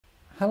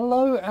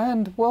Hello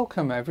and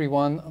welcome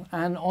everyone,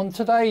 and on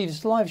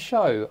today's live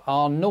show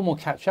our normal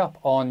catch up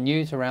on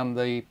news around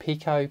the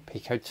Pico,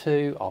 Pico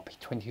 2,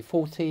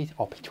 RP2040,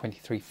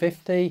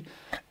 RP2350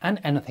 and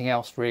anything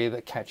else really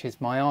that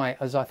catches my eye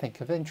as I think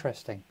of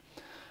interesting.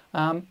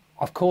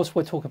 Of course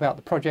we'll talk about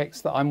the projects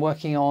that I'm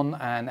working on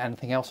and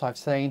anything else I've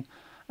seen.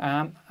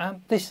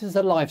 This is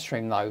a live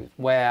stream though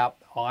where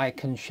I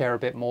can share a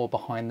bit more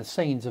behind the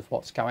scenes of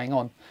what's going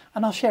on,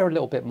 and I'll share a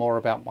little bit more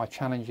about my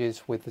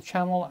challenges with the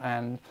channel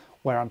and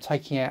where I'm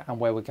taking it and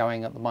where we're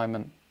going at the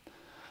moment.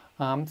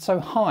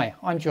 So hi,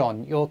 I'm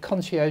John, your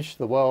concierge to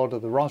the world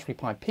of the Raspberry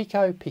Pi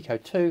Pico, Pico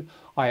 2,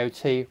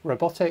 IoT,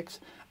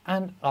 robotics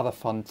and other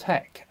fun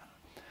tech.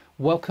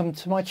 Welcome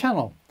to my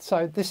channel.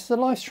 So this is a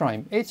live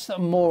stream. It's a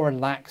more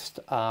relaxed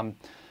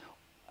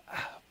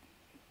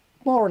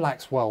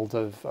world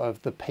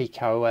of the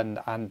Pico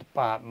and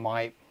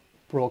my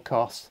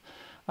broadcasts.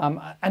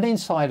 An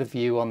insider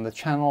view on the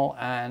channel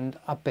and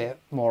a bit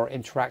more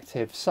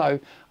interactive. So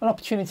an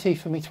opportunity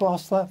for me to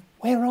ask that,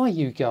 where are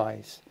you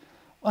guys?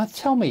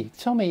 Tell me,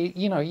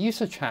 you know, use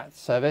the chat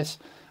service,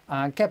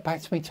 get back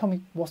to me, tell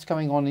me what's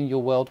going on in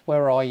your world,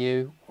 where are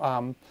you?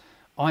 I'm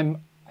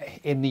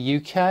in the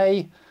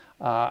UK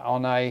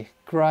on a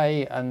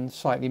grey and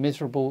slightly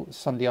miserable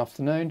Sunday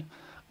afternoon.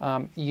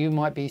 You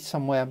might be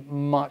somewhere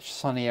much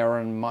sunnier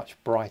and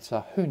much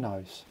brighter, who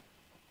knows?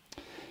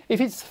 If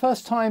it's the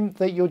first time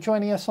that you're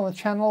joining us on the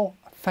channel,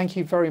 thank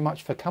you very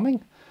much for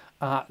coming.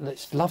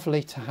 It's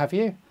lovely to have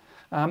you.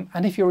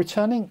 And if you're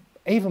returning,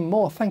 even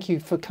more, thank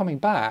you for coming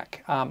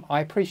back. I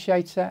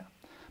appreciate it.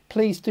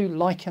 Please do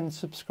like and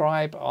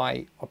subscribe.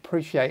 I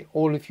appreciate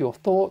all of your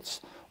thoughts,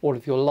 all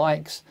of your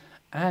likes,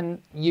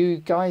 and you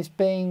guys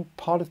being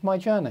part of my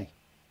journey.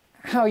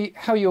 How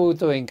are you all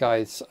doing,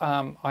 guys?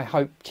 I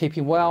hope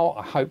keeping well.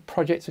 I hope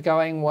projects are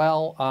going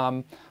well.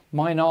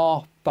 Mine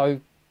are, though.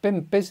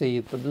 Been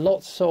busy, but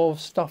lots of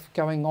stuff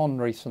going on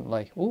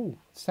recently. Ooh,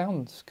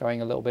 sounds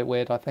going a little bit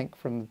weird, I think,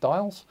 from the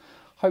dials.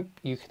 Hope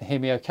you can hear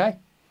me okay.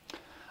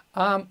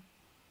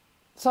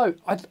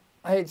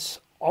 It's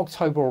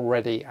October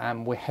already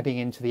and we're heading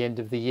into the end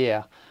of the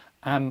year.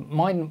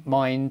 My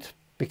mind,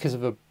 because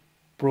of a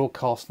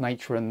broadcast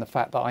nature and the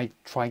fact that I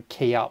try and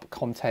key up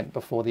content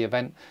before the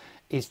event,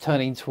 is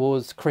turning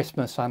towards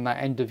Christmas and that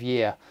end of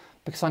year,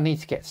 because I need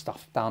to get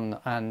stuff done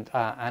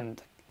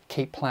and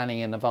keep planning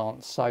in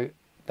advance. So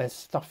there's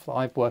stuff that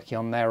I'm working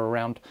on there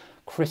around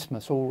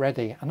Christmas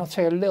already, and I'll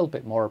tell you a little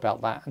bit more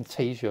about that and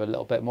tease you a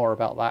little bit more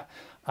about that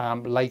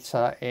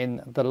later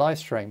in the live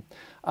stream.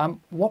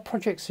 What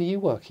projects are you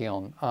working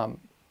on?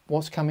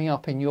 What's coming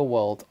up in your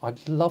world?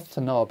 I'd love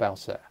to know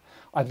about it.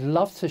 I'd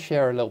love to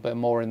share a little bit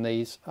more in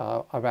these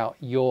about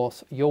your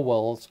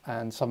worlds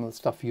and some of the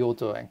stuff you're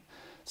doing.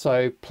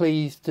 So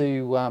please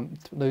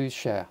do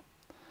share.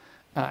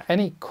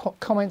 Any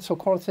comments or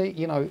quality,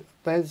 you know,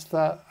 there's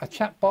a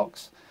chat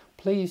box.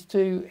 Please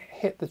do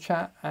hit the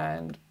chat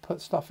and put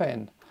stuff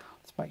in.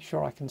 Let's make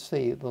sure I can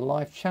see the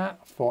live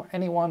chat for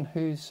anyone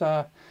who's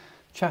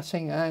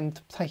chatting and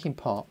taking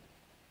part.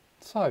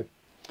 So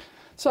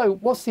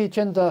what's the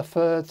agenda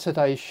for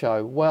today's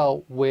show?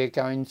 Well, we're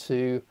going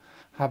to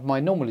have my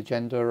normal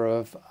agenda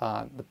of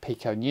the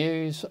Pico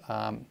news,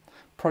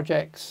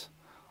 projects,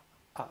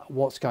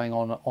 what's going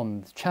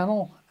on the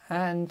channel,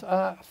 and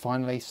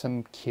finally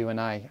some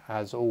Q&A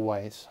as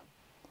always.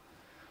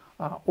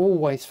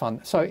 Always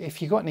fun. So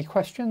if you've got any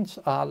questions,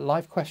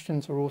 live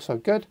questions are also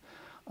good.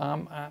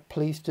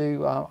 Please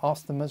do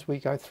ask them as we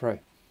go through.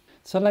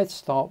 So let's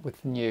start with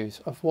the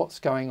news of what's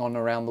going on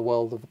around the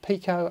world of the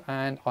Pico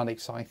and on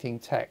exciting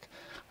tech.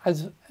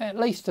 At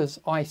least as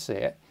I see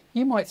it,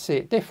 you might see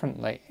it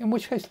differently, in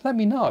which case let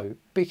me know,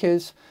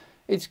 because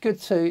it's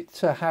good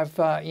to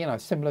have you know,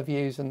 similar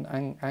views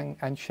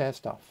and share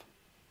stuff.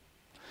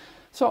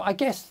 So I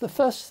guess the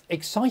first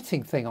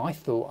exciting thing I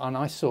thought and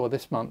I saw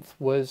this month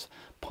was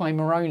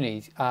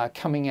PIMoroni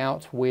coming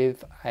out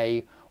with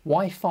a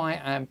Wi-Fi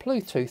and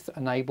Bluetooth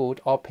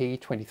enabled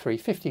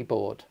RP2350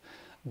 board,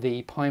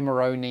 the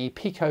PIMoroni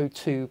Pico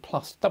 2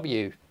 Plus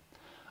W.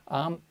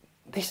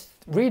 This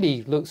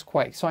really looks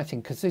quite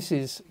exciting because this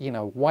is, you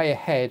know, way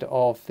ahead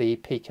of the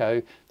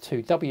Pico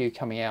 2W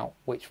coming out,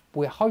 which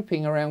we're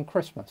hoping around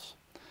Christmas.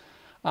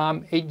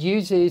 It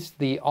uses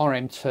the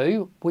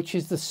RM2, which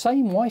is the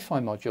same Wi-Fi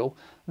module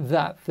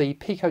that the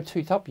Pico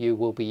 2W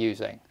will be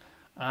using,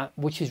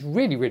 which is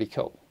really, really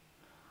cool.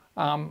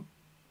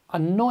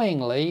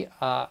 Annoyingly,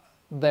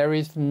 there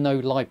is no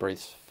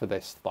libraries for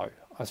this though,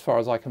 as far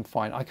as I can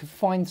find. I could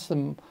find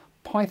some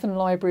Python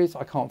libraries,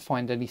 I can't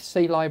find any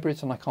C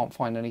libraries, and I can't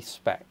find any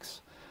specs.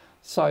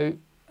 So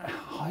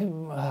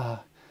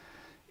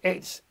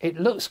it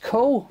looks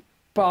cool,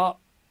 but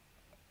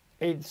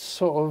it's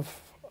sort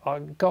of,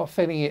 I've got a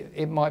feeling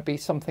it might be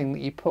something that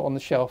you put on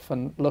the shelf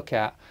and look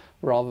at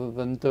rather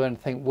than do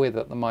anything with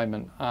at the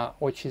moment,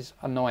 which is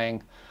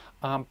annoying.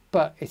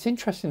 But it's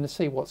interesting to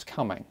see what's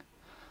coming.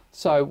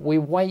 So we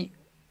wait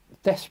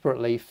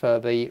desperately for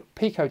the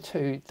Pico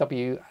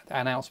 2W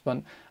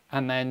announcement,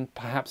 and then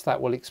perhaps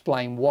that will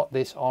explain what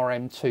this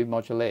RM2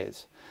 module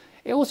is.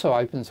 It also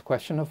opens the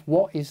question of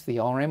what is the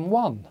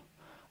RM1?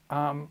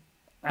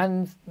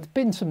 And there's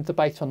been some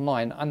debate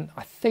online, and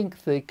I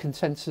think the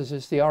consensus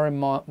is the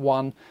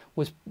RM1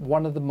 was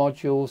one of the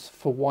modules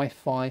for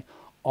Wi-Fi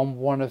on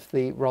one of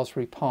the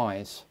Raspberry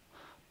Pis,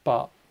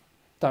 but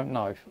don't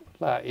know.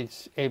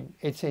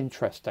 It's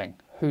interesting.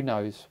 Who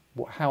knows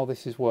how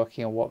this is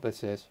working or what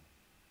this is.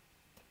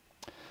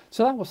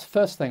 So that was the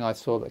first thing I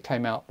saw that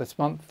came out this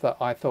month that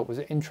I thought was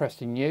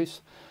interesting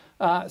news.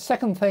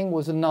 Second thing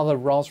was another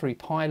Raspberry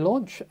Pi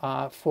launch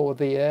for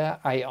the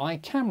AI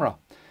camera.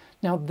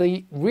 Now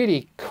the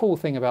really cool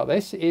thing about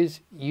this is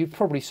you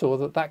probably saw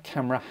that that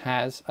camera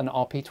has an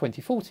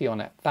RP2040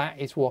 on it. That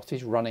is what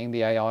is running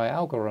the AI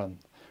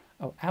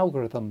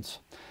algorithms.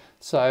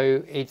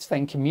 So it's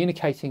then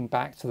communicating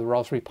back to the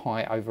Raspberry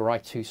Pi over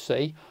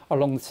I2C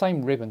along the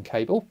same ribbon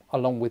cable,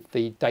 along with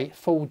the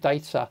full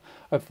data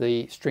of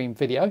the stream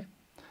video.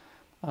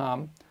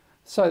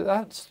 So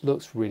that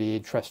looks really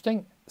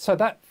interesting. So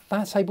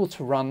that's able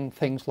to run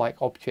things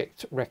like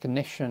object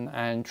recognition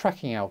and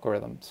tracking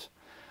algorithms.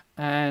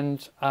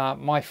 And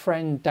my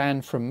friend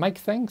Dan from Make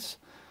Things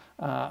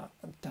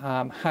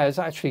has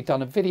actually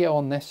done a video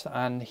on this,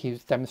 and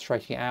he's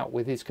demonstrating it out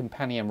with his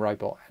companion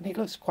robot, and it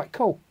looks quite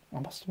cool, I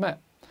must admit.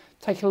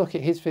 Take a look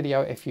at his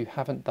video if you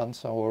haven't done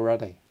so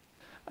already.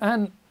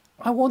 And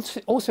I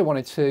also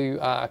wanted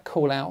to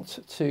call out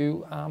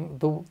to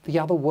the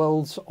other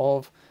worlds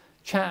of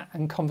chat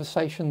and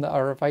conversation that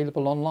are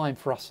available online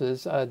for us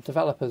as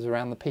developers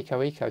around the Pico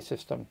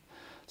ecosystem.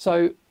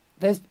 So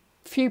there's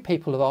few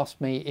people have asked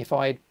me if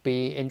I'd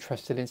be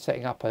interested in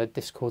setting up a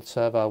Discord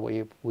server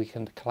where we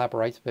can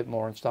collaborate a bit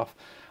more and stuff.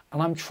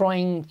 And I'm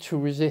trying to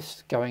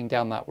resist going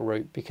down that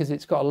route because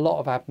it's got a lot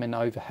of admin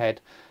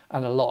overhead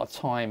and a lot of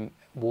time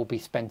will be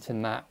spent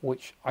in that,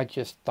 which I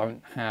just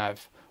don't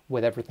have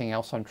with everything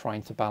else I'm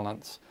trying to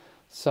balance.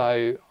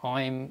 So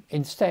I'm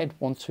instead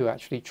want to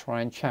actually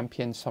try and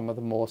champion some of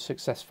the more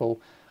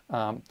successful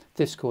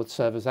Discord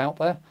servers out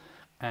there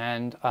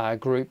and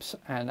groups,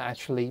 and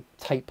actually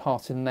take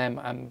part in them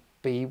and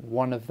be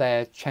one of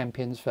their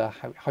champions for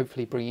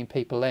hopefully bringing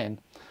people in.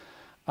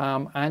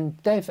 And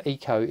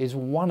DevEco is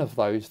one of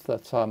those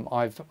that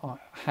I've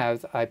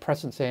had a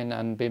presence in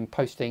and been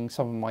posting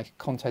some of my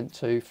content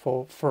to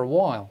for a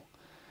while.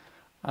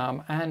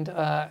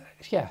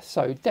 Yeah,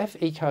 so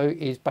DevEco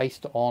is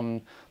based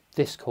on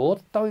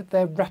Discord, though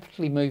they're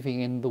rapidly moving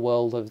in the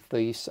world of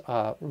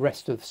the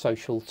rest of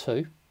social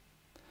too.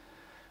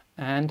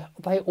 And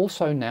they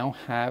also now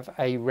have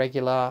a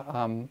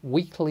regular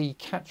weekly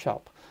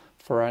catch-up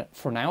for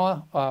an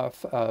hour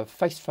of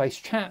face-to-face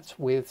chat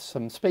with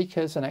some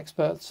speakers and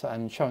experts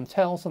and show and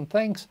tells and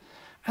things.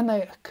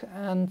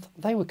 And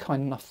they were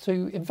kind enough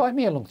to invite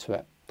me along to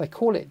it. They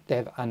call it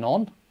Dev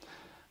Anon.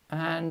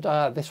 And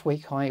this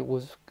week I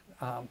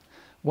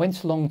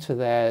went along to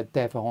their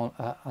Dev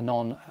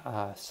Anon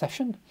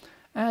session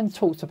and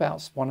talked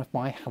about one of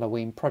my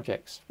Halloween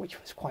projects,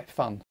 which was quite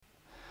fun.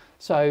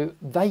 So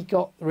they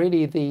got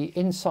really the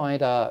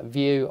insider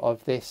view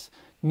of this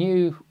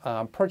new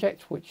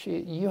project, which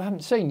you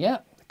haven't seen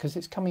yet because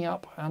it's coming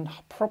up and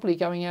probably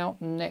going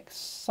out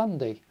next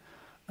Sunday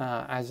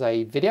as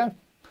a video.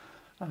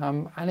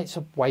 And it's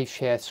a wave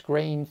share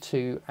screen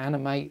to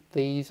animate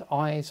these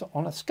eyes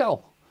on a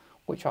skull,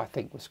 which I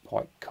think was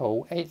quite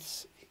cool.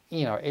 It's,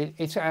 you know,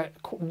 it's a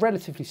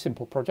relatively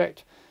simple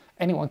project.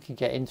 Anyone can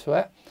get into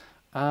it.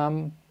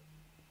 Yeah,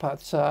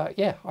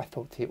 I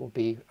thought it would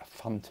be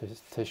fun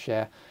to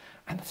share.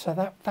 And so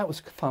that was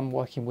fun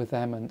working with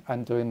them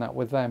and doing that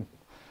with them.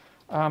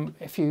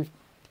 If you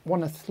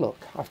want to look,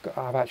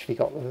 I've actually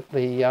got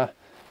the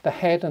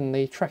head and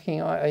the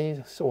tracking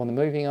eyes, or the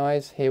moving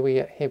eyes. Here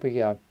we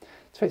go.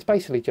 So it's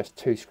basically just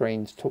two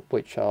screens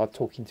which are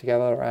talking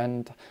together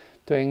and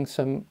doing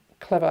some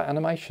clever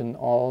animation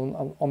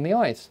on the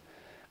eyes.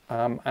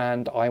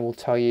 And I will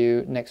tell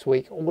you next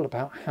week all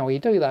about how you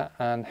do that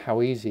and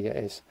how easy it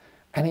is.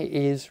 And it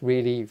is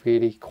really,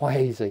 really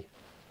quite easy.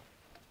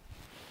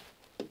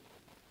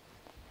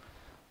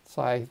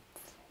 So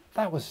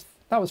that was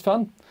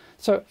fun.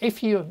 So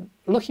if you're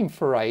looking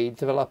for a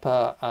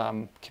developer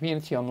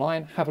community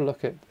online, have a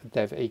look at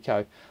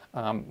DevEco.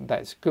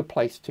 That's a good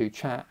place to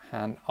chat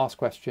and ask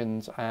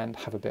questions and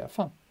have a bit of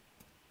fun.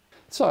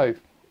 So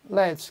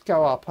let's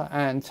go up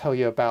and tell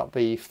you about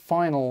the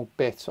final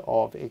bit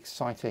of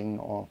exciting,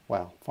 or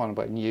well, final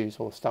bit of news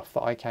or stuff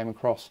that I came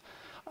across.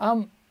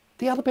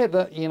 The other bit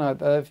that, you know,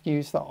 the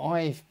news that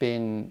I've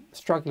been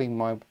struggling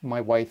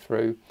my way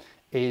through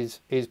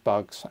is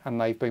bugs, and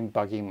they've been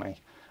bugging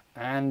me.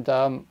 And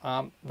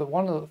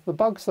one of the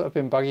bugs that have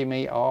been bugging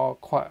me are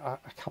quite a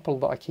couple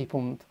that I keep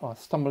on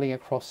stumbling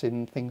across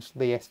in things,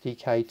 the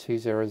SDK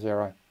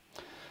 200.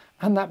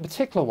 And that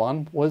particular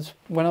one was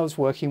when I was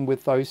working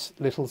with those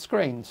little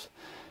screens,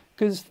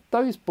 because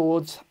those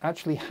boards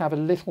actually have a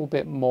little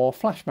bit more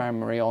flash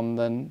memory on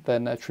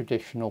than a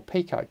traditional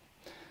Pico.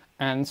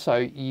 And so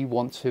you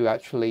want to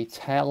actually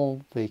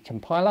tell the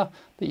compiler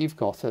that you've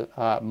got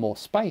more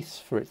space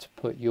for it to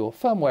put your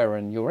firmware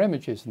and your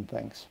images and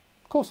things.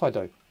 Of course I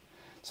do.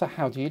 So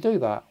how do you do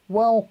that?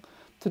 Well,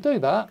 to do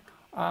that,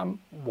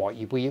 what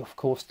we of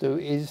course do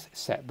is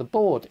set the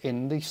board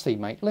in the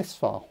CMake list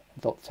file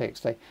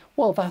 .txt.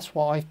 Well, that's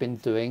what I've been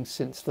doing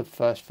since the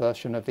first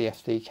version of the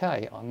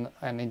SDK,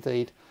 and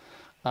indeed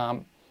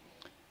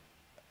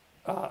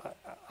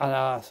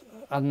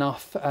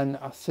enough, and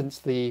since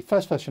the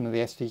first version of the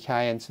SDK,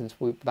 and since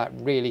that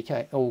really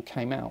all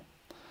came out.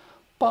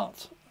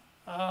 But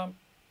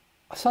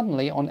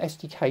suddenly on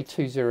SDK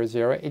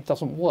 2.0.0 it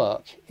doesn't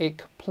work. It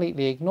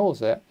completely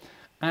ignores it,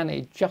 and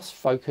it just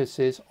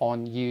focuses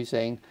on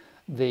using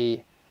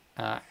the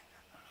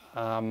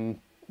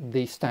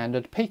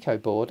standard Pico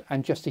board,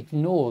 and just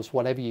ignores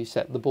whatever you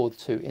set the board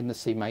to in the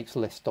CMake's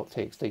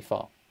list.txt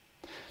file.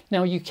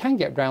 Now you can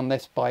get around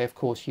this by of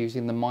course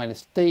using the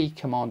 -d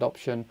command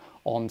option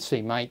on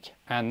CMake,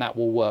 and that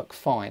will work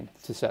fine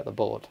to set the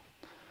board.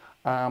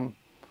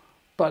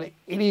 But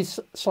it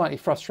is slightly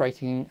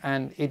frustrating,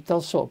 and it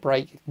does sort of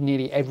break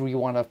nearly every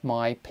one of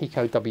my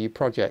Pico W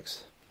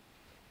projects.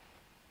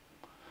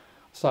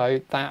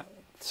 So that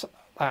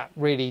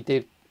really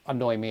did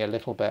annoy me a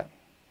little bit.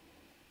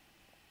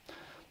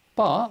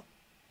 But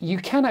you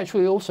can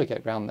actually also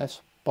get around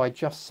this by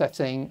just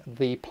setting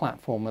the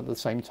platform at the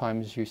same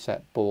time as you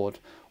set board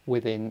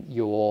within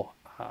your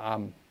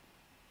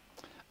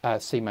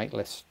CMake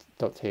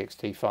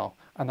list.txt file,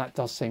 and that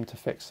does seem to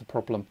fix the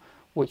problem,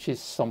 which is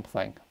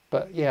something.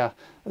 But yeah,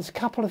 there's a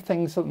couple of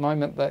things at the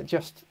moment that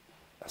just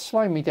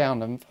slow me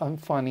down, and I'm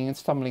finding and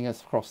stumbling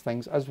across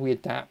things as we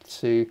adapt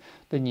to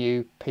the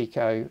new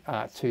Pico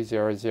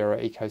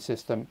 2.0.0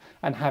 ecosystem,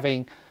 and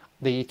having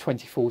the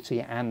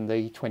 2040 and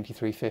the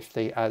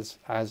 2350 as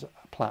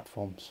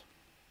platforms.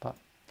 But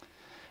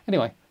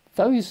anyway,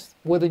 those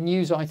were the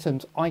news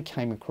items I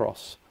came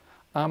across.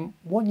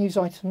 What news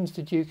items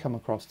did you come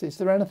across? Is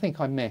there anything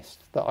I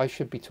missed that I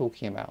should be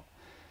talking about?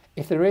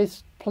 If there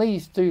is,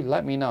 please do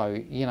let me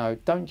know. You know,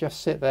 don't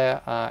just sit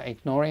there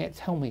ignoring it.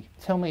 Tell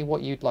me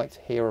what you'd like to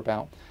hear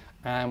about,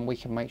 and we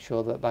can make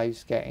sure that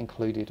those get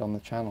included on the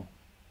channel.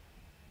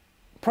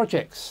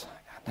 Projects.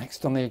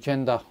 Next on the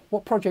agenda,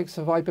 what projects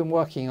have I been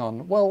working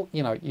on? Well,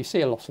 you know, you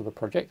see a lot of the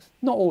projects,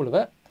 not all of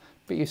it,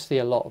 but you see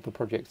a lot of the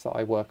projects that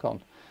I work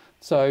on.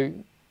 So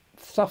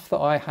stuff that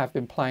I have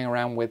been playing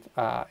around with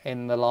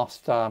in the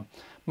last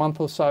month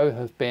or so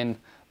have been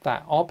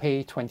that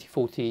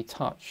RP2040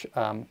 touch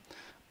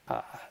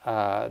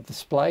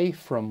display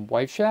from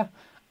Waveshare,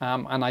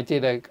 and I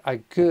did a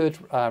good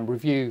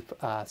review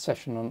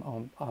session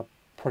on a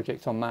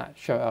project on that,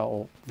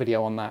 or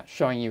video on that,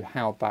 showing you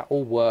how that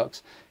all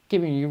works,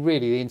 giving you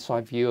really the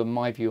inside view and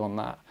my view on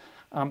that.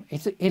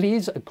 It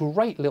is a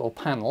great little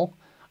panel,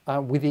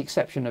 with the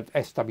exception of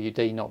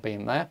SWD not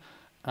being there.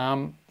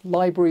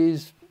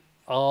 Libraries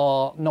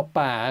are not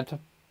bad,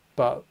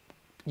 but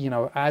you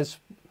know, as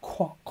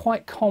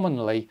quite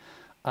commonly,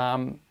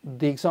 the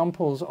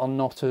examples are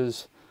not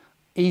as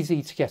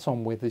easy to get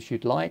on with as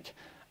you'd like,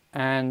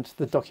 and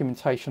the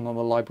documentation on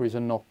the libraries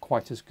are not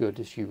quite as good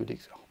as you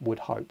would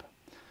hope.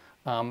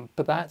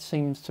 But that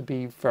seems to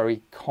be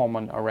very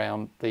common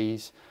around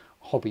these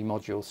hobby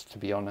modules, to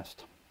be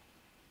honest.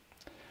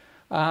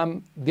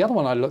 The other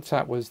one I looked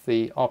at was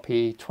the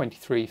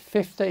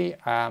RP2350,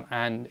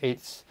 and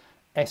it's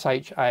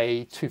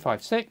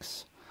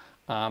SHA256,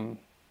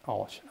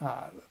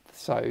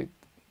 so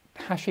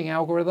hashing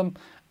algorithm,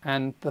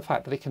 and the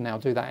fact that it can now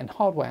do that in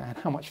hardware, and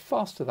how much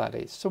faster that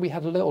is. So we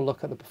had a little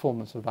look at the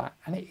performance of that,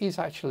 and it is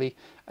actually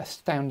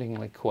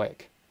astoundingly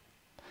quick.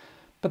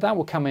 But that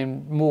will come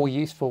in more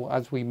useful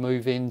as we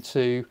move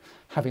into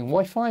having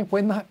Wi-Fi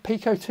when that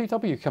Pico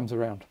 2W comes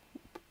around.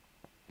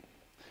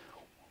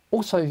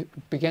 Also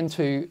began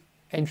to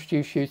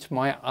introduce you to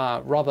my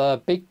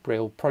rather big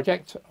real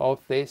project of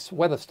this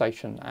weather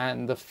station,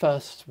 and the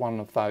first one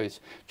of those,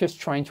 just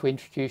trying to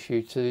introduce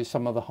you to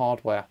some of the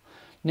hardware.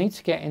 Need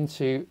to get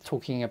into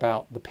talking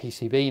about the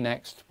PCB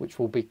next, which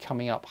will be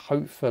coming up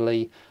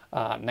hopefully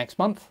next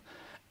month.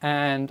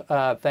 And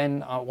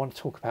then I want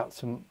to talk about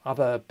some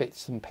other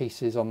bits and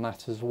pieces on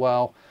that as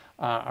well,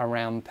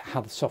 around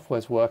how the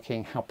software's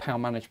working, how power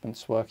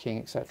management's working,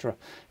 etc.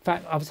 In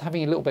fact, I was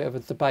having a little bit of a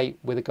debate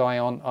with a guy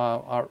on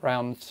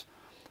around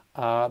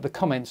the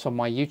comments on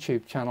my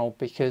YouTube channel,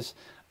 because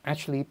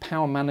actually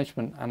power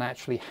management and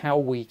actually how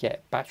we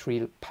get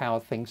battery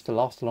powered things to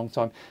last a long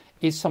time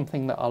is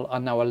something that I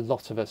know a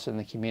lot of us in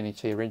the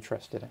community are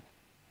interested in.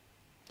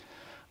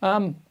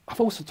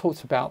 I've also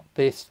talked about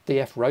this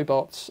DF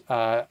Robots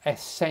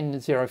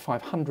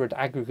SN0500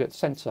 aggregate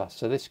sensor.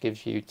 So this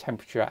gives you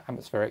temperature,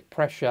 atmospheric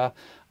pressure,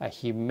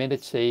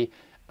 humidity,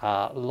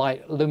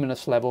 light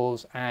luminous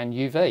levels, and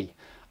UV.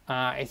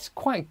 It's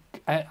quite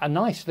a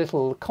nice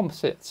little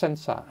composite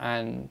sensor,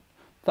 and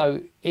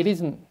though it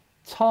isn't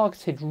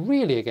targeted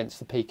really against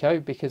the Pico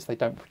because they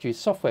don't produce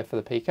software for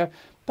the Pico,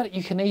 but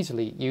you can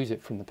easily use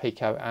it from the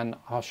Pico, and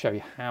I'll show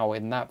you how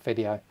in that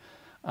video.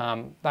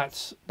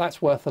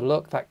 That's worth a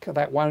look.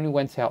 That only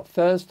went out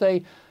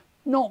Thursday.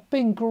 Not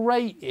been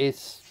great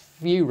is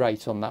view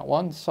rate on that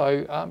one,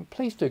 so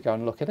please do go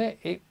and look at it.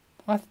 It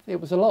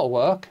was a lot of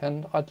work,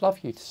 and I'd love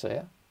you to see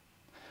it.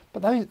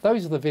 But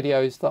those are the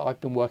videos that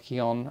I've been working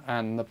on,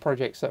 and the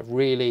projects that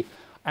really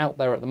out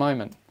there at the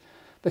moment.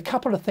 The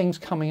couple of things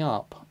coming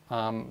up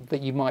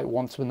that you might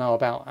want to know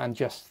about and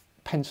just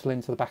pencil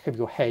into the back of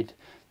your head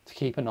to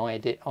keep an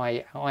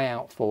eye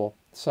out for.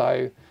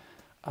 So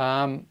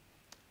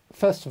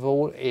first of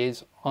all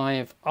is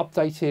I've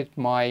updated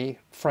my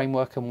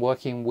framework and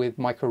working with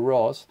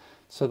MicroROS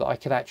so that I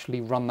could actually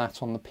run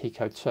that on the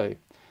Pico 2.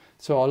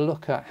 So I'll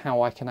look at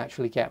how I can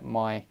actually get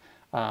my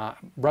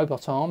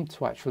robot arm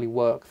to actually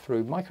work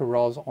through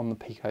MicroROS on the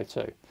Pico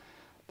 2.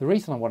 The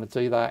reason I want to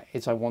do that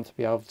is I want to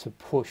be able to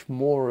push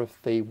more of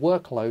the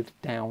workload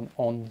down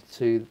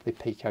onto the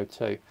Pico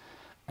 2,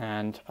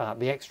 and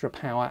the extra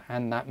power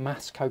and that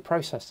mass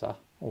coprocessor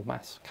or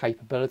mass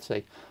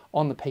capability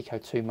on the Pico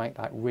 2 make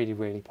that really,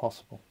 really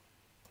possible.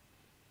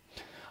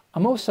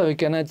 I'm also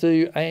going to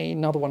do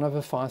another one of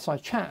the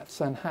fireside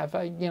chats and have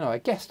a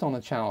guest on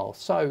the channel.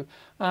 So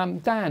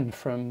Dan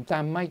from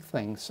Dan Make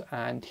Things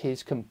and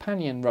his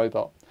companion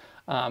robot.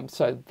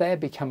 So they'll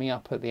be coming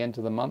up at the end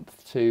of the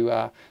month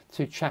to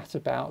chat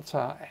about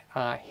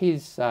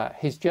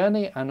his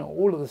journey and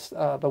all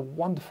of the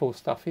wonderful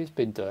stuff he's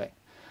been doing.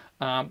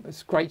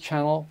 It's a great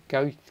channel.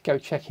 Go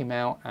check him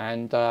out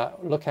and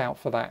look out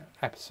for that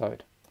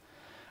episode.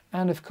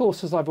 And of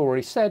course, as I've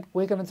already said,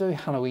 we're going to do a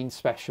Halloween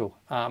special.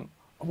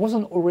 I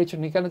wasn't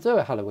originally going to do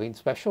a Halloween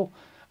special.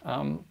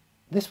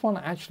 This one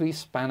actually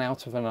span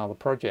out of another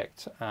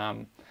project,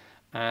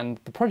 and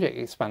the project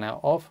it span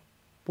out of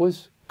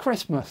was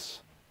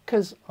Christmas,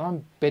 because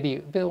I'm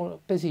busy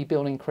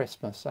building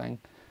Christmas, and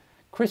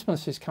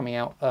Christmas is coming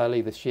out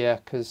early this year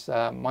because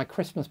my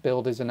Christmas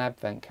build is an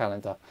advent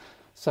calendar,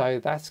 so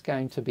that's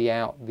going to be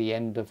out the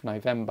end of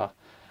November.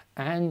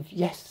 And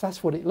yes,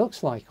 that's what it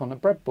looks like on a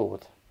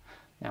breadboard.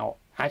 Now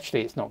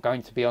actually it's not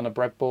going to be on a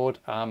breadboard.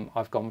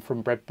 I've gone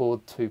from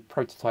breadboard to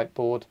prototype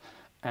board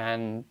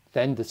and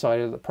then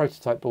decided that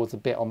prototype board's a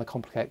bit on the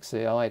complex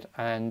side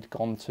and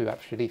gone to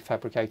actually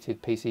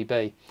fabricated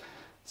PCB.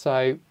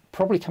 So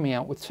probably coming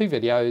out with two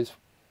videos,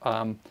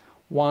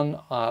 one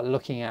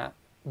looking at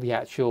the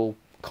actual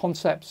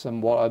concepts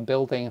and what I'm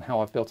building and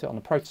how I've built it on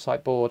the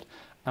prototype board,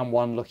 and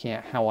one looking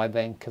at how I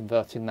then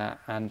converting that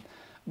and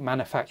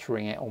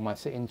manufacturing it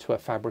almost into a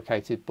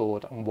fabricated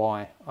board and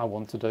why I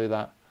want to do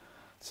that.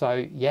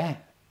 So yeah,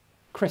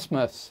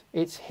 Christmas,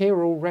 it's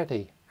here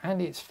already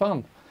and it's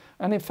fun.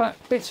 And in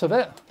fact, bits of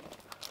it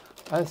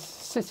are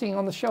sitting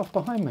on the shelf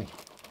behind me.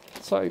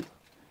 So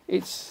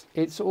it's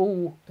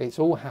all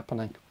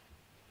happening.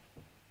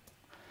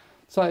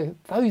 So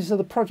those are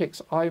the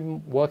projects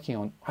I'm working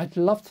on. I'd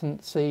love to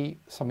see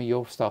some of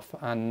your stuff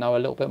and know a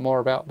little bit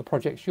more about the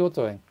projects you're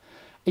doing.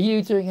 Are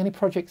you doing any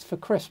projects for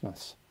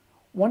Christmas?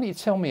 Why don't you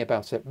tell me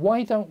about it?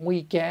 Why don't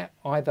we get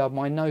either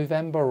my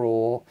November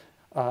or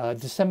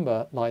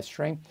December live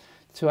stream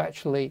to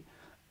actually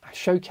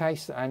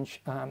showcase and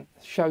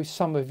show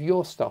some of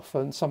your stuff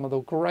and some of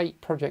the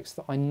great projects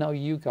that I know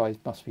you guys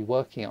must be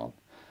working on.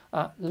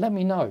 Let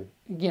me know,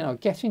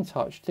 get in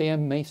touch,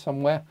 DM me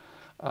somewhere,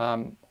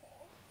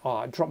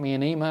 drop me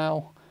an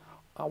email,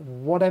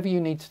 whatever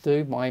you need to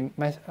do. My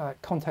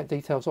contact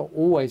details are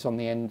always on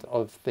the end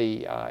of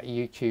the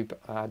YouTube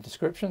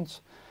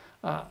descriptions.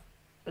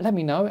 Let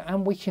me know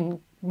and we can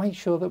make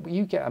sure that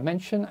you get a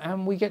mention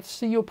and we get to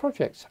see your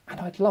projects, and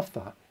I'd love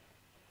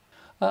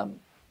that.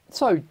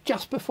 So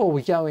just before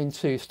we go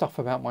into stuff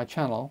about my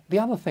channel, the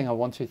other thing I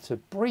wanted to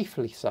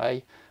briefly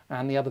say,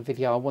 and the other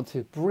video I want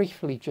to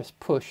briefly just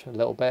push a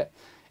little bit,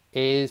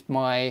 is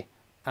my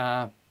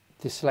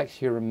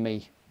Dyslexia and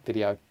Me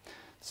video.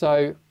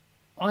 So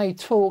I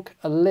talk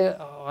a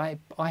little,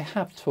 I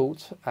have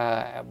talked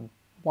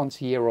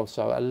once a year or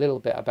so a little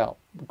bit about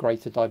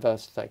greater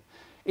diversity.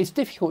 It's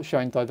difficult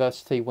showing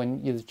diversity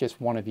when there's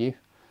just one of you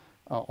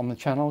on the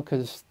channel,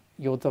 because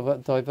your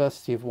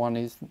diversity of one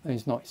is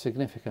not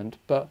significant.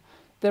 But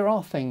there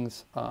are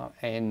things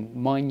in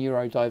my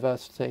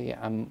neurodiversity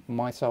and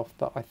myself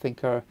that I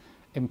think are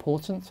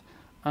important.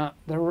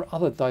 There are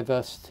other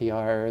diversity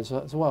areas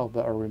as well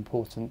that are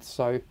important.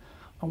 So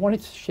I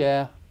wanted to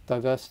share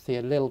diversity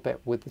a little bit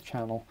with the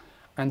channel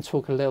and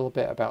talk a little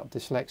bit about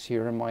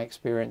dyslexia and my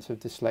experience of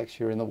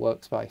dyslexia in the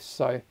workspace.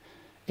 So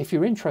if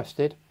you're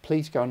interested,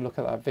 please go and look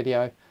at that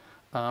video.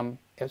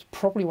 It's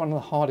probably one of the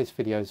hardest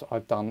videos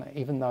I've done,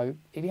 even though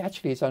it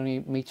actually is only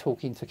me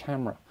talking to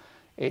camera.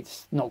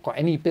 It's not got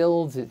any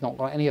builds, it's not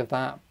got any of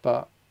that,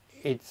 but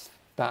it's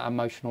that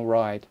emotional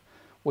ride,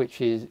 which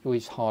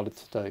is harder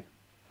to do.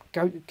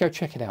 Go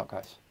check it out,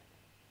 guys.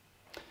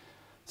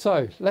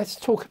 So let's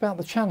talk about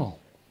the channel.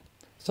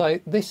 So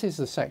this is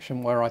the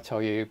section where I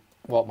tell you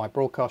what my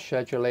broadcast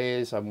schedule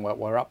is and what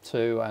we're up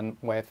to and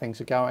where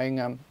things are going.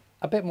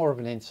 A bit more of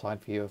an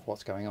inside view of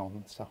what's going on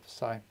and stuff.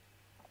 So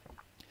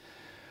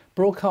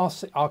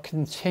broadcasts are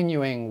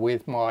continuing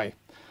with my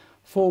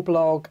full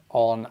blog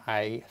on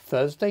a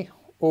Thursday,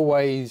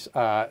 always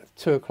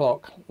 2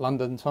 o'clock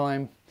London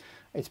time.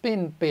 It's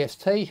been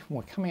BST,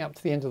 we're coming up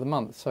to the end of the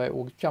month, so it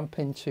will jump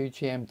into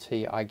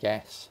GMT, I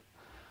guess.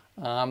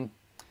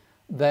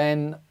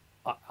 Then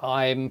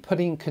I'm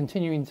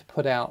continuing to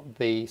put out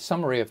the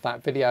summary of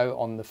that video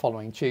on the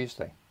following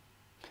Tuesday.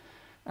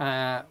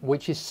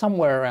 which is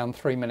somewhere around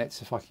 3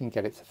 minutes if I can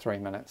get it to 3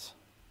 minutes.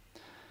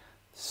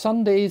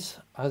 Sundays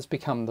has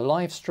become the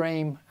live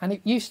stream, and it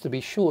used to be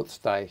Shorts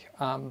Day,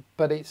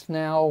 but it's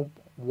now,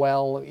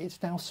 well,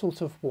 it's now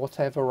sort of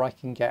whatever I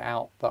can get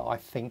out that I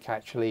think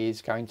actually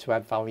is going to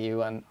add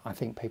value and I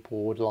think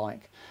people would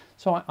like.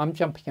 So I'm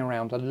jumping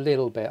around a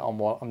little bit on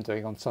what I'm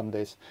doing on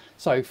Sundays.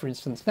 So for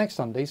instance, next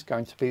Sunday is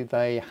going to be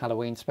the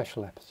Halloween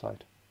special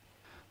episode.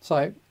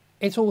 So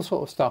it's all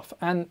sort of stuff,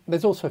 and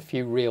there's also a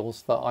few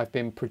reels that I've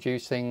been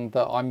producing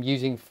that I'm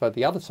using for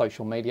the other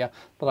social media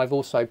that I've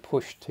also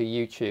pushed to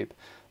YouTube.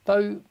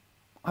 Though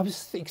I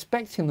was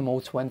expecting them all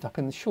to end up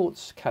in the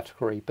shorts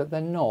category, but they're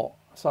not.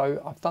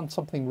 So I've done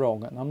something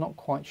wrong and I'm not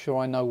quite sure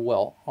I know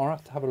what. I'll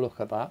have to have a look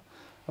at that,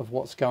 of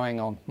what's going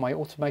on. My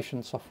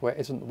automation software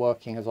isn't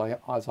working as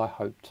I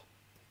hoped.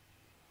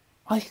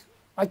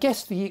 I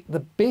guess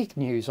the big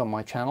news on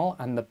my channel,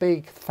 and the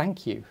big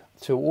thank you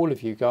to all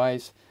of you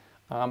guys,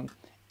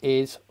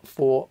 is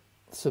for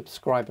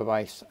subscriber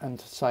base, and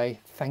to say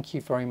thank you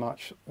very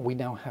much. We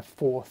now have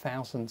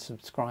 4,000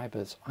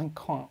 subscribers. I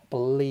can't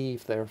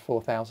believe there are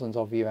 4,000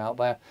 of you out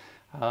there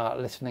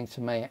listening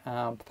to me.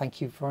 Thank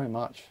you very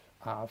much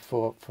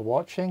for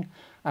watching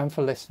and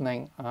for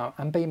listening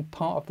and being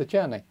part of the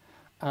journey.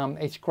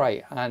 It's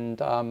great,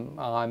 and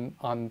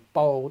I'm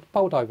bowled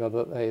over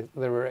that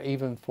there are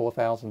even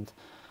 4,000.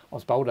 I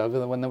was bowled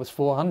over when there was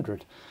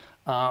 400.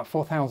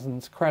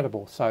 4,000's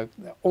credible, so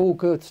all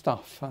good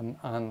stuff,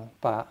 and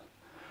that.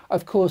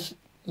 Of course,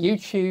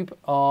 YouTube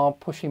are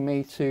pushing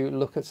me to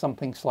look at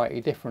something slightly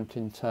different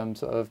in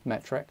terms of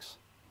metrics.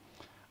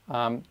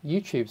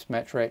 YouTube's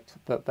metric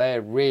that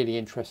they're really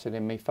interested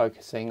in me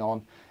focusing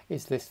on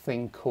is this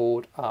thing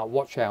called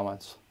watch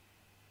hours.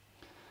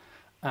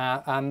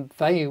 And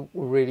they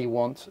really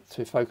want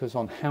to focus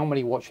on how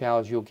many watch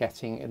hours you're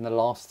getting in the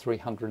last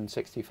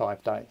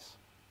 365 days.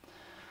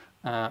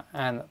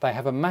 And they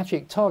have a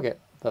magic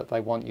target that they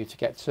want you to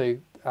get to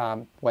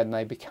when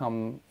they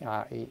become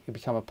you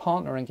become a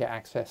partner and get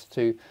access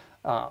to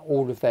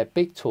all of their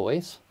big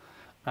toys,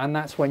 and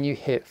that's when you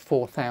hit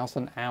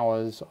 4,000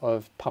 hours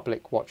of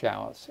public watch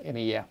hours in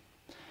a year.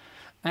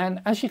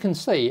 And as you can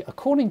see,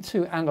 according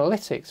to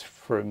analytics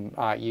from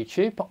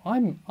YouTube,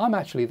 I'm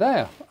actually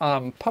there.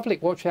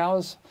 Public watch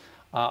hours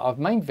of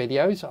main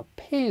videos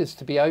appears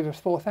to be over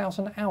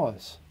 4,000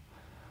 hours,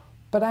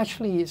 but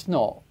actually it's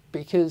not,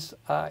 because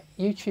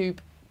YouTube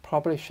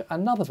publish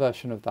another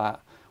version of that,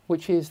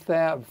 which is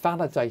their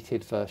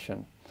validated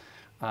version,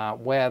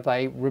 where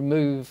they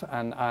remove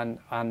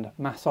and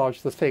massage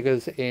the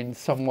figures in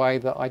some way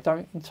that I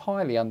don't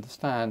entirely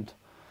understand.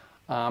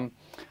 That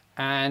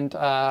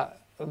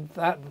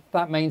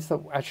means that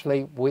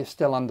actually we're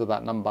still under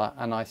that number,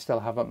 and I still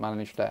haven't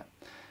managed it.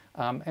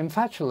 In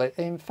fact,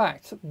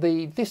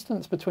 the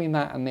distance between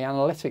that and the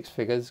analytics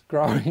figures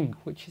growing,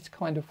 which is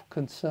kind of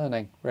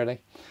concerning,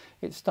 really.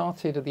 It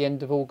started at the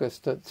end of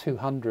August at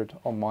 200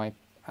 on my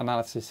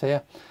analysis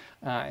here.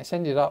 It's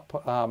ended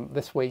up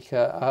this week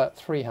at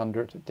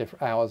 300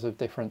 hours of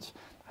difference.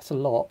 That's a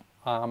lot,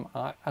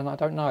 and I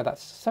don't know,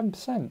 that's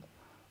 7%.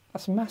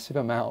 That's a massive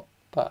amount,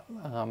 but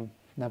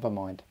never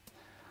mind.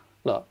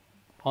 Look,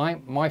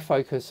 my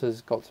focus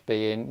has got to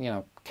be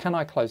in, can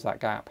I close that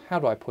gap? How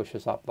do I push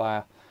us up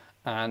there?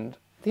 And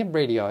the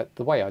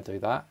way I do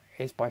that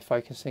is by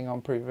focusing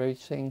on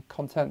producing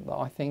content that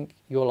I think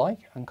you'll like,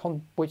 and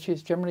which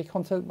is generally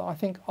content that I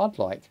think I'd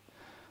like.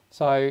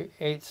 So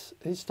it's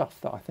stuff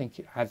that I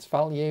think adds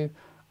value,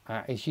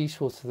 is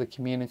useful to the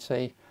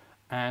community,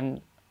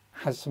 and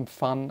has some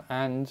fun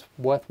and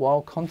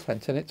worthwhile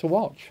content in it to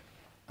watch.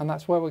 And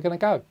that's where we're going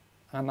to go,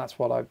 and that's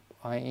what I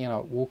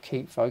will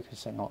keep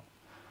focusing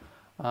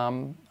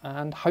on.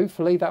 And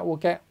hopefully that will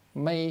get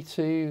me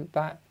to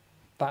that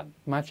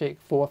magic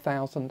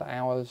 4,000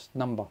 hours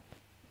number.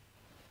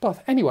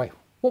 But anyway,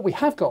 what we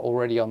have got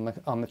already on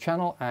the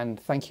channel, and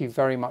thank you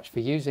very much for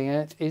using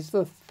it, is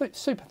the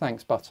super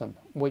thanks button,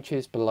 which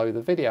is below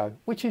the video,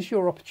 which is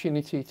your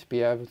opportunity to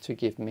be able to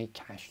give me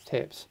cash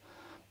tips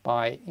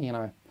by,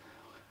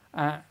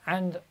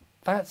 and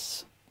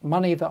that's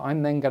money that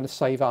I'm then going to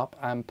save up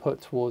and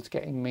put towards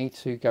getting me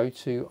to go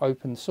to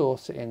Open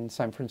Source in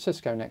San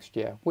Francisco next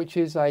year, which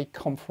is a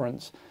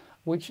conference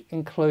which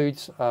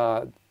includes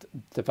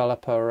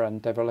developer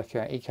and developer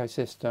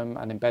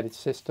ecosystem and embedded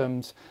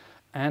systems,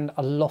 and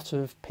a lot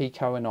of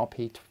Pico and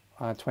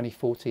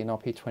RP2040 and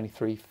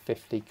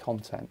RP2350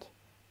 content.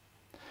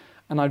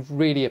 And I'd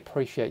really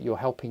appreciate your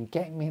helping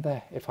getting me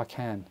there if I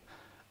can.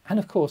 And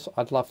of course,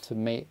 I'd love to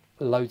meet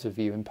loads of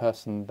you in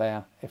person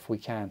there if we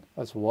can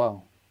as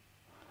well.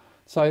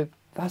 So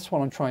that's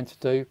what I'm trying to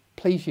do.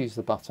 Please use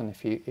the button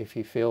if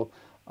you feel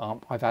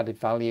I've added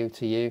value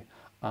to you.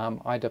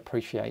 I'd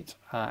appreciate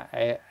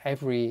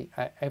every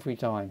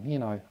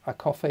dime. A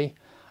coffee,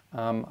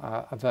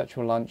 a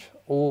virtual lunch,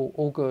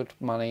 all good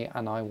money,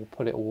 and I will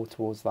put it all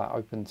towards that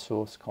open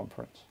source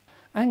conference.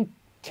 And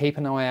keep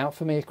an eye out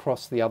for me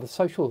across the other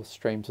social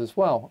streams as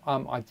well.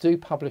 I do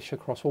publish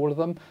across all of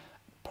them.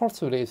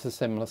 Possibly it's a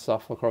similar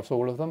stuff across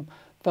all of them,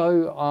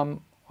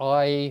 though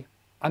I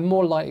I'm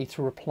more likely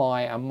to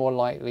reply. I'm more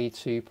likely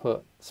to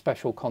put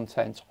special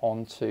content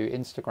onto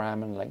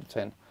Instagram and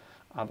LinkedIn.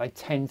 They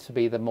tend to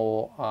be the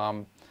more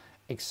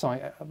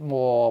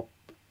more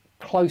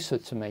closer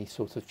to me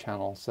sort of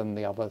channels than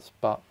the others,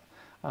 but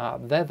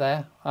they're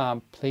there.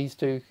 Please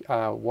do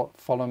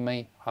follow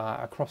me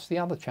across the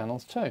other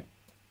channels too.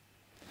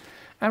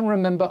 And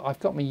remember, I've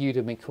got my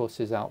Udemy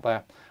courses out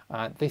there.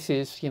 This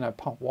is, you know,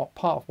 part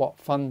of what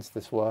funds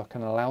this work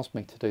and allows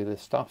me to do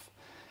this stuff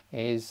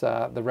is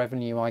the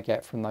revenue I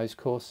get from those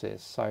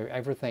courses. So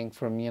everything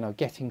from, you know,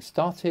 getting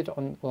started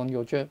on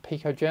your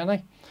Pico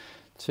journey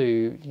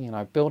to, you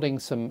know, building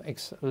some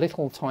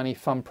little tiny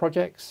fun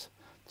projects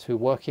to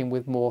working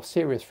with more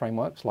serious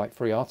frameworks like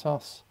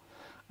FreeRTOS,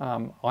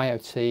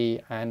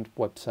 IoT and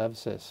web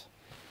services.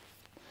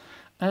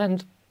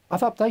 And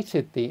I've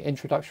updated the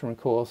introductory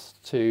course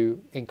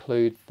to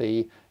include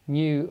the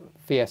new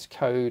VS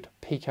Code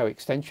Pico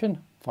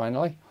extension,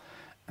 finally,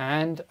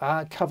 and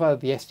cover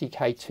the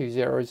SDK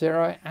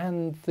 2.0.0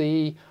 and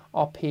the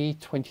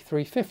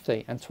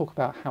RP2350 and talk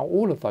about how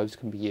all of those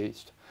can be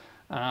used.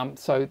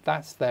 So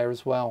that's there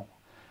as well.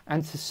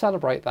 And to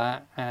celebrate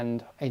that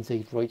and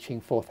indeed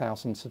reaching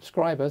 4,000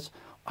 subscribers,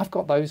 I've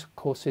got those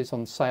courses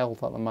on sale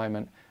at the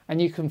moment.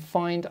 And you can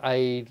find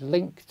a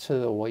link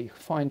to, or you can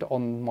find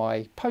on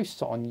my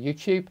posts on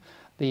YouTube,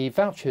 the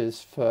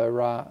vouchers for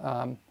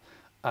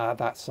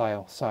that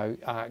sale. So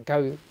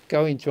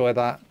go enjoy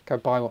that, go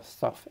buy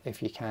stuff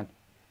if you can.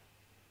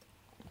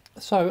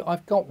 So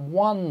I've got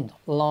one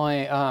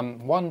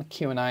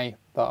Q&A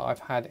that I've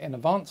had in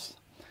advance,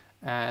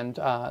 and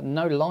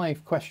no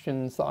live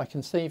questions that I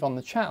can see on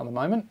the chat at the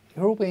moment.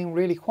 You're all being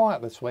really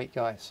quiet this week,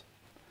 guys,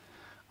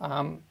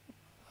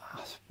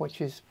 which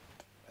is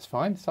it's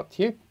fine, it's up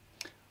to you.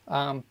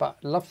 But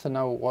I'd love to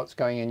know what's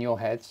going in your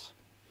heads.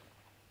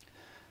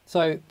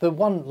 So the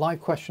one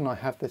live question I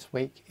have this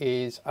week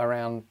is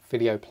around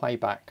video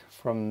playback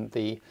from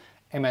the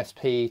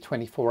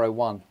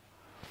MSP2401,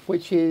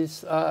 which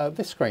is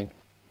this screen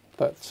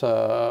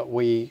that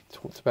we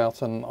talked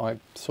about and I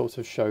sort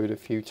of showed a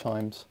few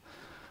times.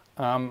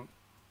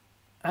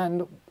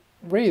 And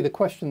really the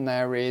question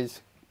there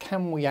is,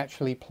 can we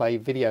actually play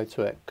video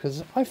to it?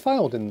 Because I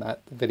failed in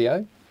that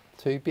video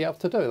to be able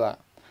to do that.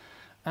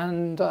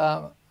 And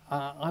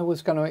I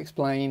was going to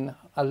explain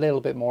a little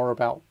bit more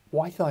about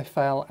why did I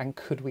fail and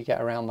could we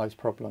get around those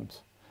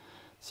problems.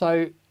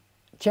 So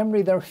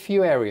generally there are a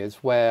few areas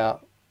where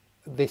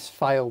this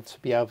failed to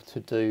be able to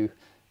do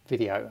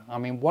video. I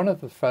mean, one of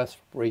the first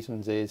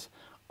reasons is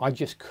I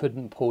just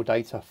couldn't pull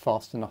data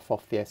fast enough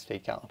off the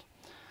SD card.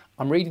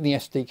 I'm reading the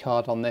SD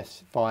card on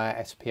this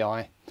via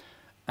SPI,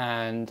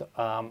 and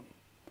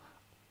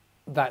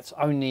that's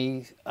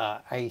only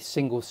a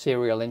single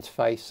serial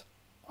interface.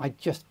 I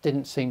just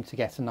didn't seem to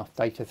get enough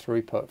data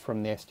throughput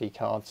from the SD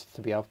cards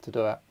to be able to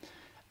do it.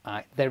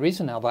 There is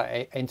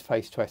another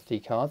interface to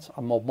SD cards,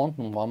 a more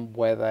modern one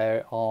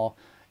where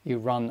you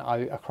run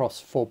across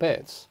 4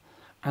 bits,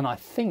 and I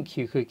think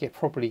you could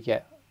probably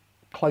get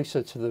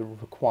closer to the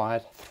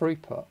required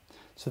throughput.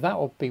 So that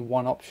would be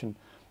one option,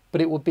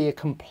 but it would be a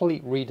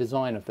complete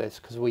redesign of this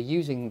because we're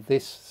using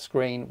this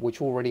screen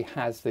which already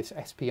has this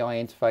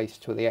SPI interface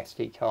to the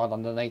SD card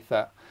underneath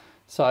it.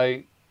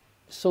 So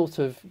sort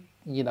of,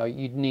 you know,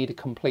 you'd need a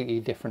completely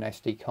different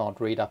SD card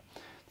reader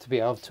to be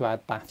able to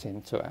add that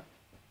into it.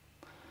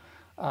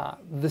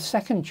 The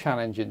second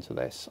challenge into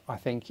this, I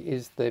think,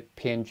 is the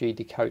PNG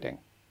decoding.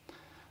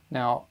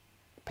 Now,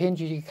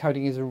 PNG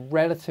decoding is a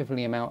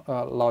relatively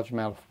large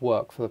amount of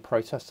work for the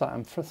processor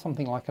and for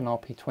something like an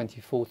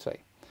RP2040.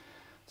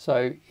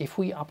 So if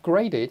we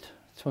upgraded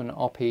to an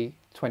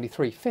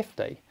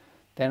RP2350,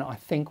 then I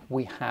think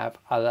we have,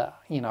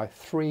 you know,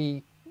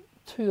 2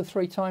 or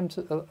 3 times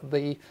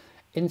the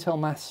Intel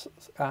mass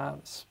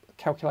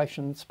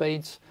calculation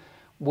speeds,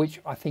 which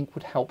I think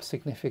would help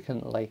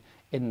significantly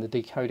in the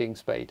decoding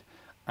speed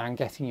and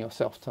getting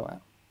yourself to it.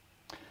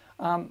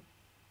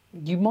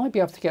 You might be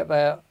able to get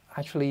there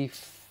actually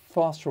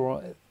faster,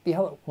 or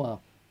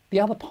the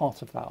other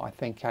part of that I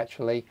think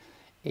actually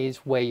is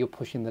where you're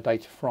pushing the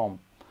data from.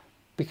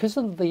 Because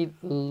of the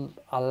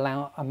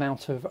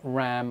amount of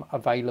RAM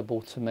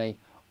available to me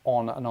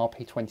on an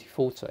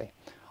RP2040,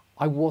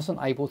 I wasn't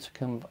able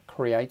to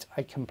create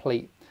a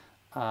complete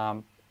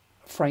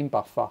frame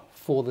buffer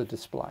for the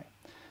display.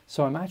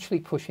 So I'm actually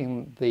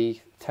pushing the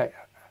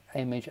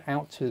image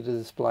out to the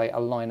display a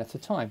line at a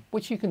time,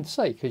 which you can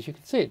see because you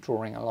can see it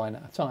drawing a line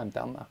at a time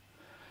down there.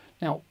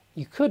 Now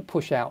you could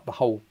push out the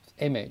whole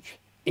image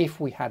if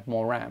we had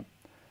more RAM,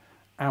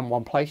 and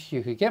one place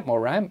you could get more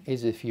RAM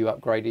is if you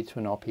upgraded to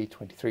an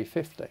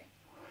RP2350.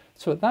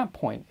 So at that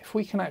point, if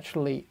we can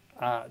actually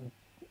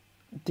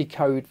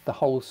decode the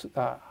whole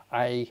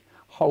a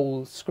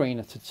whole screen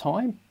at a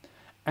time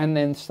and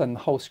then send the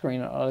whole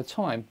screen at a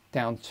time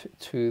down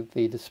to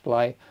the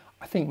display,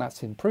 I think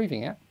that's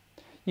improving it.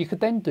 You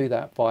could then do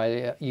that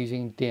by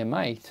using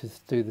DMA to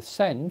do the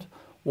send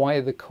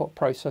while the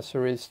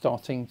processor is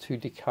starting to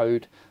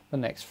decode the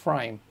next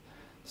frame.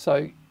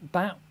 So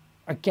that,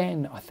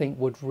 again, I think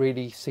would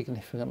really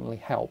significantly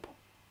help.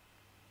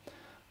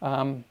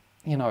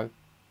 you know,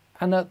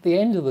 and at the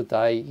end of the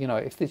day, you know,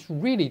 if this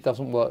really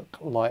doesn't work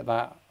like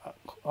that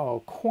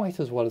quite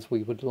as well as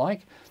we would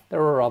like,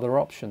 there are other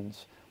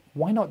options.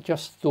 Why not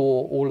just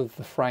store all of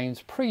the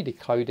frames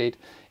pre-decoded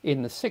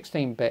in the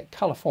 16-bit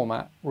color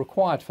format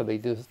required for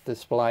these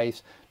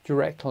displays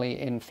directly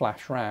in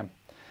flash RAM?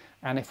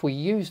 And if we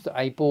used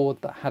a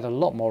board that had a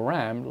lot more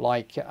RAM,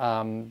 like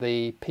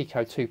the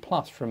Pico 2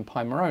 Plus from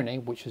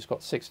PIMoroni, which has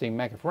got 16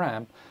 meg of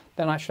RAM,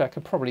 then actually I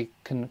could probably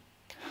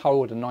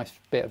hold a nice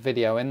bit of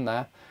video in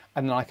there,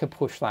 and then I could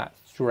push that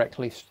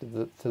directly to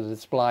the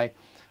display,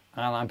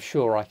 and I'm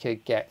sure I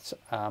could get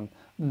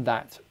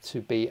that to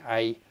be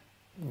a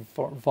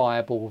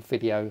viable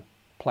video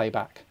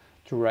playback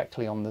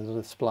directly on the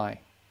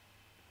display.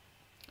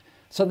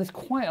 So there's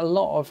quite a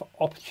lot of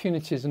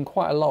opportunities and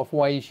quite a lot of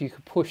ways you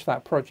could push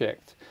that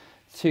project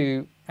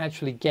to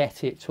actually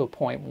get it to a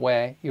point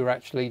where you're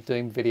actually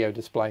doing video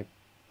display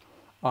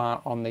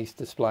on these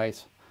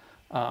displays.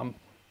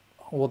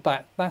 Well,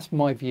 that's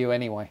my view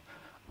anyway.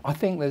 I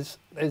think there's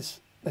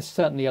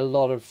certainly a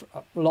lot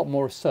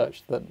more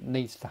research that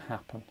needs to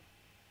happen.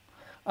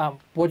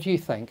 What do you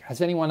think?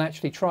 Has anyone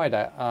actually tried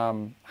it?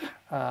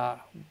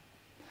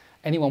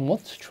 Anyone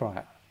wants to try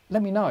it?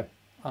 Let me know.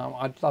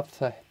 I'd love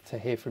to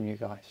hear from you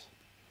guys.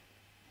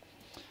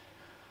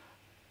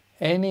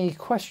 Any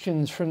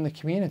questions from the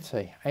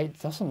community? It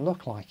doesn't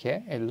look like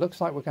it. It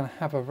looks like we're going to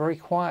have a very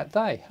quiet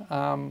day,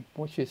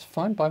 which is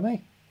fine by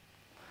me.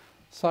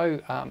 So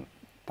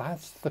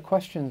that's the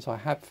questions I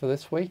had for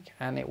this week,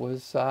 and it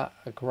was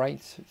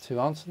great to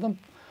answer them.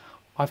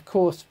 Of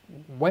course,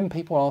 when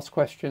people ask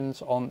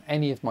questions on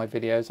any of my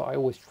videos, I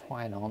always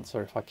try and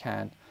answer if I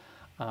can.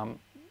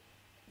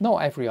 Not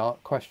every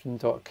question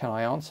can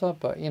I answer,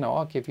 but you know,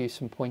 I'll give you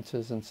some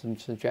pointers and some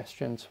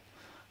suggestions,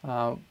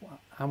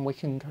 and we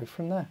can go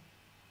from there.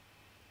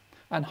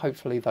 And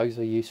hopefully those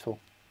are useful.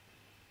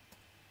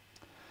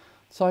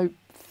 So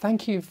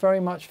thank you very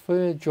much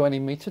for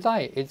joining me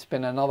today. It's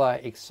been another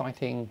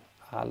exciting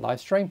live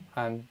stream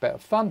and a bit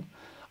of fun.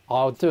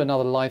 I'll do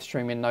another live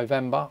stream in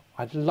November.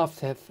 I'd love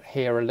to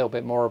hear a little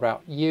bit more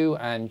about you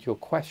and your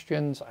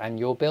questions and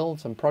your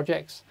builds and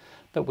projects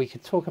that we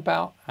could talk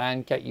about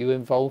and get you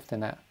involved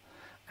in it.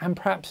 And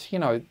perhaps, you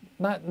know,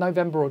 that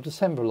November or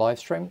December live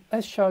stream,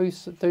 let's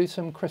do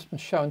some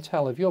Christmas show and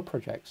tell of your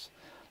projects.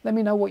 Let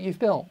me know what you've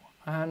built,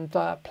 and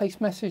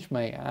please message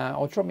me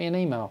or drop me an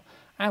email,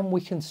 and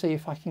we can see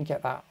if I can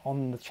get that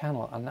on the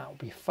channel, and that would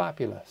be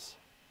fabulous.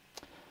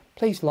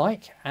 Please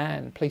like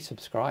and please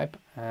subscribe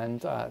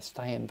and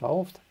stay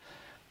involved.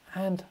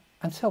 And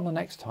until the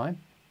next time,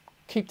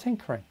 keep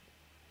tinkering.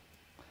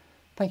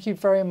 Thank you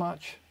very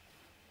much.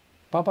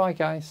 Bye bye,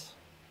 guys.